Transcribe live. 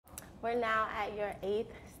We're now at your 8th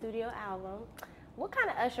studio album. What kind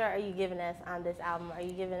of Usher are you giving us on this album? Are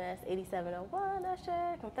you giving us 8701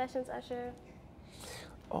 Usher, Confessions Usher?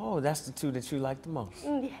 Oh, that's the two that you like the most?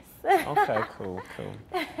 Yes. Okay, cool.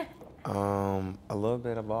 A little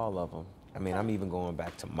bit of all of them. I mean, I'm even going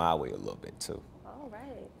back to My Way a little bit too. All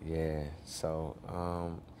right. Yeah, so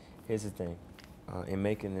here's the thing. In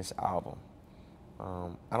making this album,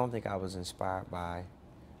 I don't think I was inspired by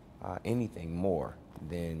anything more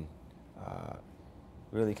than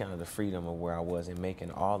really kind of the freedom of where I was in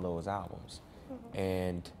making all those albums. Mm-hmm.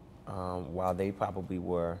 And while they probably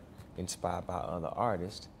were inspired by other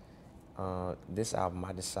artists, this album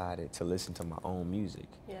I decided to listen to my own music.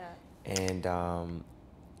 Yeah.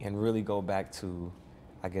 And really go back to,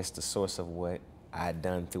 I guess, the source of what I had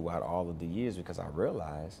done throughout all of the years, because I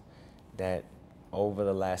realized that over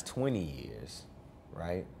the last 20 years,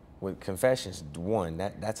 right, with Confessions,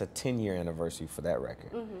 that's a 10-year anniversary for that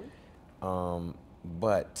record. Mm-hmm.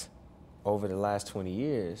 But over the last 20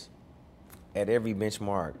 years, at every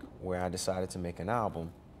benchmark where I decided to make an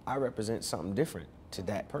album, I represent something different to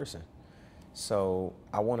that person. So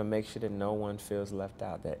I want to make sure that no one feels left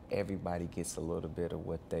out, that everybody gets a little bit of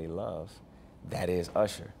what they love. That is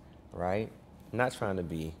Usher, right? Not trying to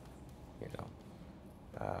be, I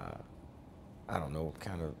don't know,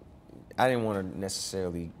 I didn't want to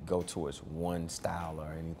necessarily go towards one style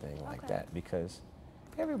or anything like that, because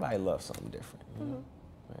everybody loves something different. You know?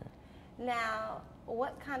 Yeah. Now,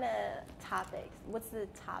 what kind of topics, what's the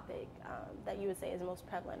topic that you would say is most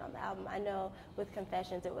prevalent on the album? I know with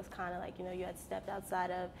Confessions, it was kind of like, you had stepped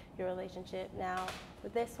outside of your relationship. Now,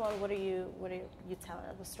 with this one, what are you telling?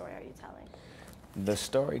 What story are you telling? The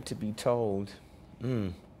story to be told,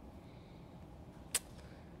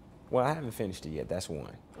 well, I haven't finished it yet, that's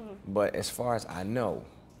one. But as far as I know,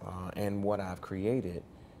 and what I've created,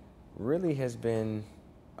 really has been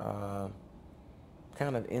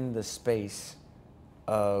kind of in the space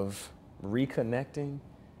of reconnecting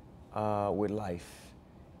with life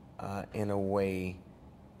in a way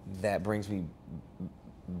that brings me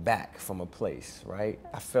back from a place, right?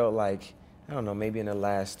 I felt like, I don't know, maybe in the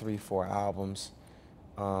last 3-4 albums,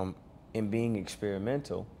 in being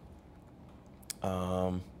experimental,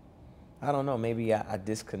 I don't know, maybe I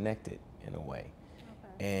disconnected in a way.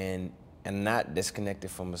 And not disconnected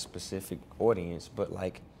from a specific audience, but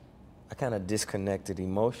like I kind of disconnected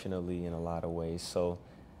emotionally in a lot of ways. So,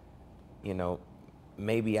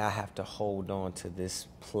 maybe I have to hold on to this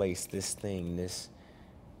place, this thing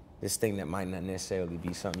that might not necessarily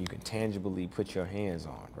be something you can tangibly put your hands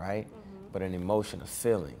on, right? But an emotion, a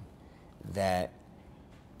feeling that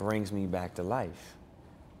brings me back to life.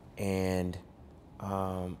 And,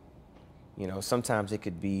 sometimes it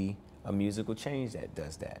could be a musical change that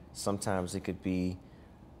does that. Sometimes it could be,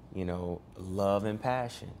 love and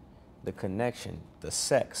passion, the connection, the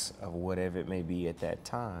sex of whatever it may be at that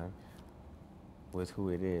time with who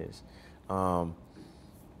it is. But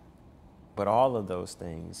all of those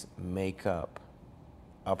things make up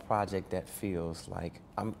a project that feels like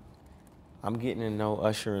I'm getting to know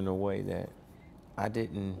Usher in a way that I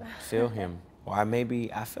didn't feel him. Or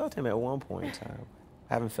I felt him at one point in time.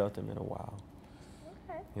 I haven't felt him in a while.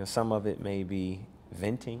 Okay. Some of it may be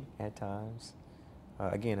venting at times.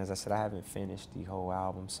 Again, as I said, I haven't finished the whole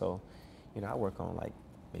album, so I work on like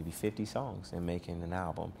maybe 50 songs in making an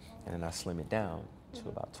album, and then I slim it down to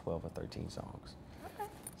about 12 or 13 songs. Okay.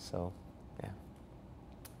 So, yeah.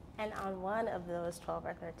 And on one of those 12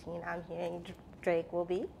 or 13, I'm hearing Drake will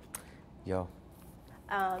be. Yo.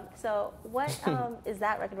 So what is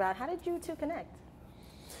that record about? How did you two connect?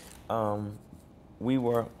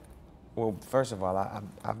 Well, first of all,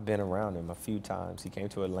 I've been around him a few times. He came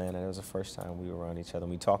to Atlanta. It was the first time we were around each other.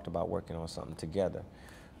 And we talked about working on something together.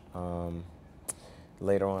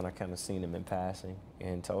 Later on, I kind of seen him in passing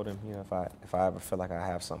and told him, if I ever feel like I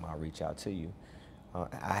have something, I'll reach out to you.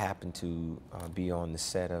 I happened to be on the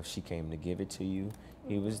set of She Came to Give It to You.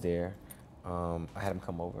 He was there. I had him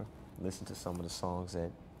come over, listen to some of the songs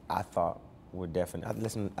that I thought were definite.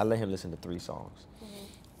 I let him listen to 3 songs.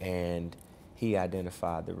 And he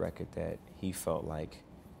identified the record that he felt like,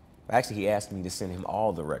 actually he asked me to send him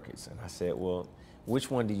all the records. And I said, well,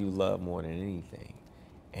 which one do you love more than anything?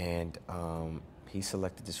 And he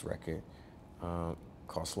selected this record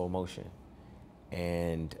called Slow Motion.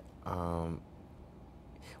 And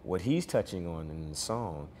what he's touching on in the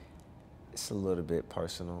song, it's a little bit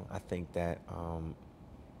personal. I think that,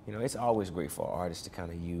 it's always great for artists to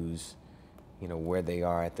kind of use, where they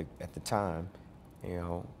are at the time,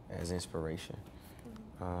 as inspiration.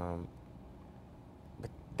 But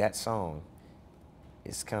that song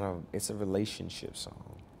is it's a relationship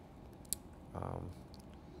song.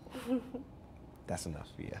 That's enough,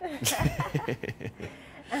 yeah.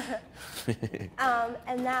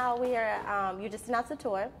 And now we are, you just announced a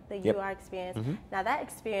tour, the Yep. You Are Experience. Mm-hmm. Now that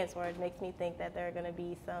experience word makes me think that there are going to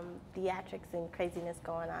be some theatrics and craziness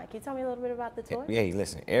going on. Can you tell me a little bit about the tour? Hey,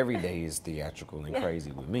 listen, every day is theatrical and Yeah.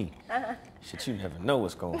 crazy with me. Shit, you never know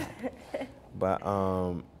what's going on. But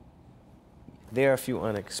there are a few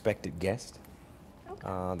unexpected guests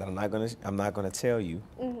that I'm not gonna tell you.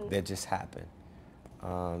 Mm-hmm. That just happened.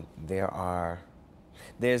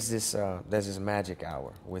 There's this magic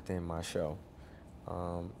hour within my show.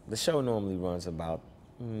 The show normally runs about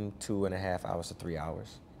 2.5 hours to 3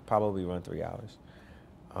 hours. Probably run 3 hours.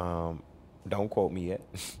 Don't quote me yet.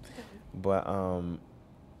 But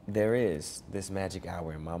there is this magic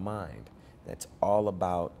hour in my mind that's all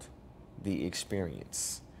about the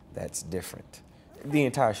experience that's different. The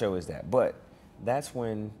entire show is that. But that's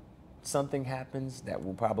when something happens that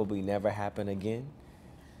will probably never happen again.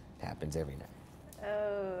 Happens every night.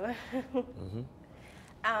 Oh. Mm-hmm.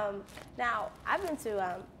 Now, I've been to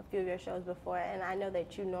a few of your shows before, and I know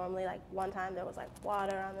that you normally, like one time there was like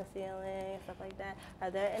water on the ceiling and stuff like that.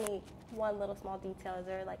 Are there any one little small detail? Is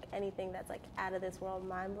there like anything that's like out of this world,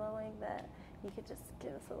 mind blowing that you could just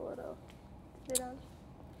give us a little bit on?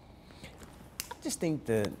 I just think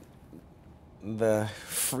the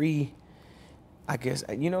free, I guess,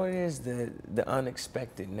 you know, it is the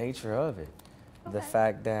unexpected nature of it. Okay. The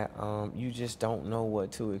fact that you just don't know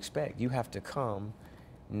what to expect. You have to come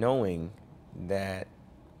knowing that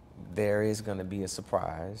there is going to be a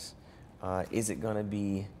surprise. Is it going to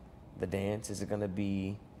be the dance? Is it going to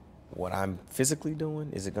be what I'm physically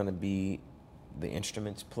doing? Is it going to be the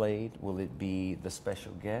instruments played? Will it be the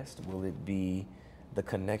special guest? Will it be the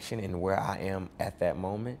connection and where I am at that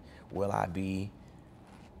moment? Will I be,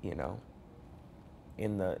 you know,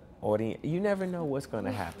 in the audience? You never know what's going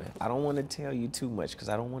to happen. I don't want to tell you too much because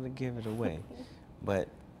I don't want to give it away. But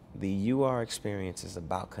the You Are Experience is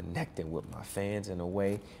about connecting with my fans in a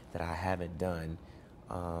way that I haven't done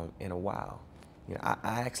in a while. You know,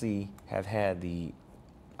 I actually have had the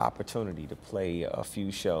opportunity to play a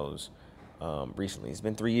few shows recently. It's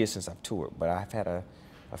been 3 years since I've toured, but I've had a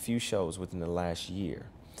few shows within the last year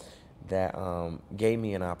that gave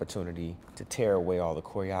me an opportunity to tear away all the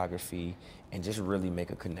choreography and just really make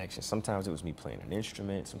a connection. Sometimes it was me playing an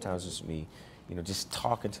instrument, sometimes it was me, you know, just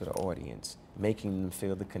talking to the audience, making them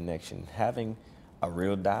feel the connection, having a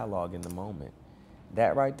real dialogue in the moment.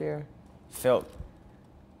 That right there felt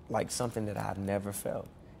like something that I've never felt.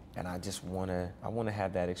 And I just wanna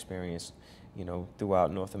have that experience, you know,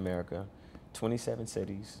 throughout North America, 27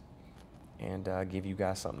 cities, and give you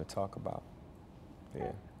guys something to talk about.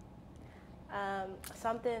 Yeah.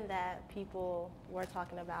 Something that people were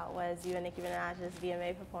talking about was you and Nicki Minaj's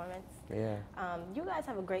VMA performance. Yeah. You guys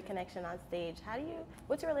have a great connection on stage.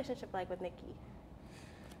 What's your relationship like with Nicki?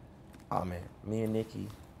 Oh man, me and Nicki,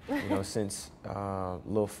 you know, since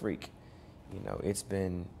Lil Freak, you know, it's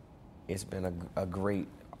been a great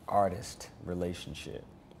artist relationship.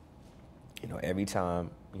 You know, every time,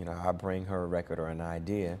 you know, I bring her a record or an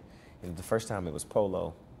idea, and the first time it was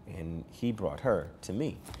Polo, and he brought her to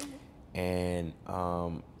me. And,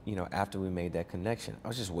 you know, after we made that connection, I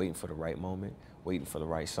was just waiting for the right moment, waiting for the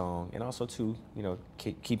right song, and also, too, you know,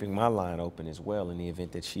 keeping my line open as well in the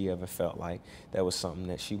event that she ever felt like that was something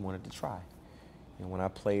that she wanted to try. And when I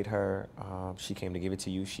played her, She Came to Give It to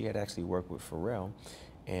You, she had actually worked with Pharrell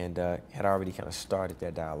and had already kind of started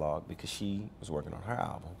that dialogue because she was working on her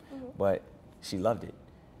album. Mm-hmm. But she loved it.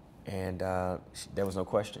 And there was no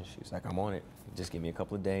question. She was like, I'm on it. Just give me a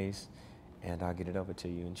couple of days, and I'll get it over to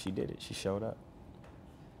you. And she did it. She showed up.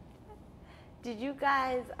 Did you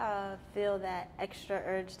guys feel that extra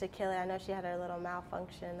urge to kill it? I know she had her little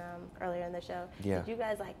malfunction earlier in the show. Yeah. Did you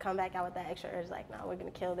guys like come back out with that extra urge, like, no, we're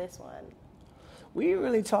gonna kill this one? We didn't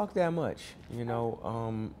really talk that much, you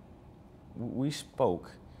know. We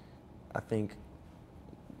spoke, I think,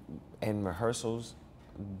 in rehearsals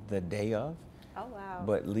the day of. Oh wow.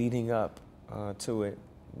 But leading up to it,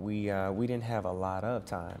 we didn't have a lot of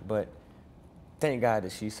time. But thank God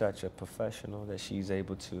that she's such a professional that she's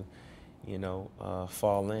able to, you know,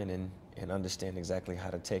 fall in and understand exactly how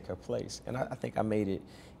to take her place. And I think I made it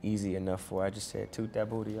easy enough for her. I just said, toot that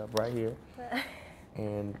booty up right here,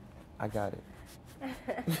 and I got it.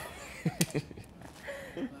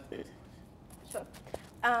 Sure.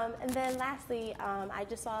 And then lastly, I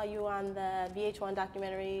just saw you on the VH1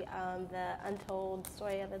 documentary, The Untold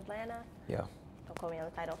Story of Atlanta. Yeah. Don't quote me on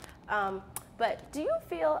the title. But do you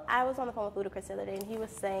feel, I was on the phone with Ludacris the other day, and he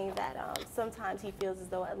was saying that sometimes he feels as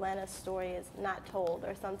though Atlanta's story is not told,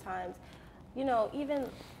 or sometimes, you know, even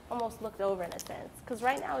almost looked over in a sense. Because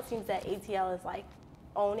right now it seems that ATL is like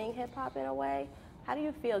owning hip hop in a way. How do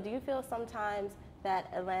you feel? Do you feel sometimes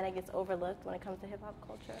that Atlanta gets overlooked when it comes to hip hop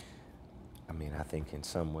culture? I mean, I think in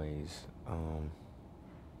some ways,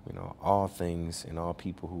 you know, all things and all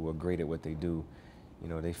people who are great at what they do, you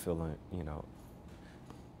know, they feel, you know,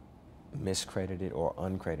 miscredited or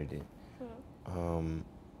uncredited.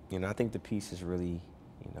 You know, I think the piece is really,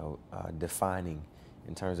 you know, defining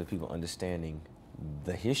in terms of people understanding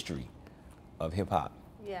the history of hip hop.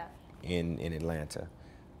 Yeah. In Atlanta.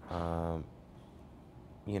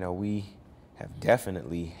 You know, we have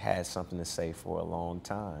definitely had something to say for a long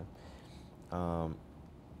time.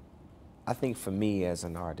 I think for me as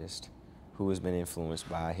an artist who has been influenced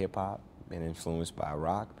by hip hop, been influenced by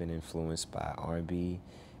rock, been influenced by R&B,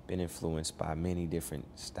 been influenced by many different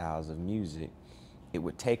styles of music, it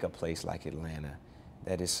would take a place like Atlanta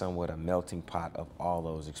that is somewhat a melting pot of all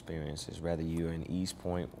those experiences, whether you're in East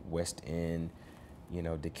Point, West End, you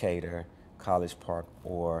know, Decatur, College Park,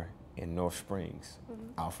 or in North Springs,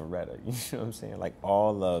 Alpharetta. You know what I'm saying? Like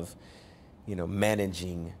all of, you know,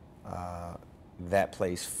 managing that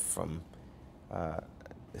place from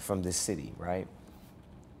this city, right?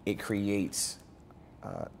 It creates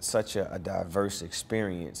such a diverse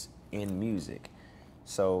experience in music.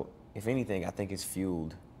 So if anything, I think it's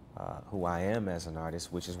fueled who I am as an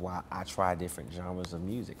artist, which is why I try different genres of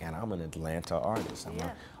music. And I'm an Atlanta artist. I'm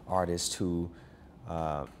an artist who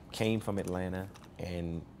came from Atlanta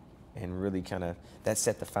and really kind of, that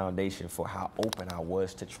set the foundation for how open I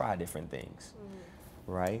was to try different things,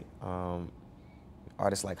 right?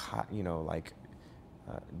 Artists like, you know, like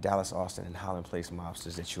Dallas Austin and Holland Place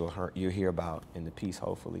Mobsters that you'll hear about in the piece,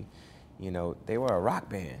 hopefully. You know, they were a rock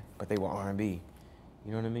band, but they were R&B.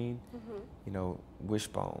 You know what I mean? You know,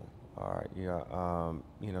 Wishbone, or you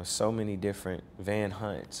know, so many different, Van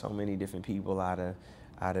Hunt, so many different people out of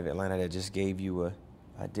Atlanta that just gave you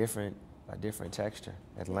a different texture.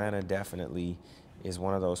 Atlanta definitely is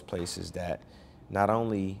one of those places that not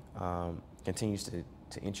only continues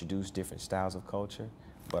to introduce different styles of culture,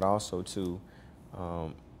 but also to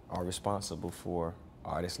are responsible for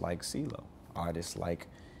artists like CeeLo, artists like,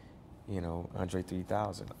 you know, Andre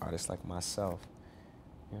 3000, artists like myself.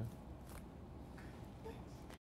 Yeah.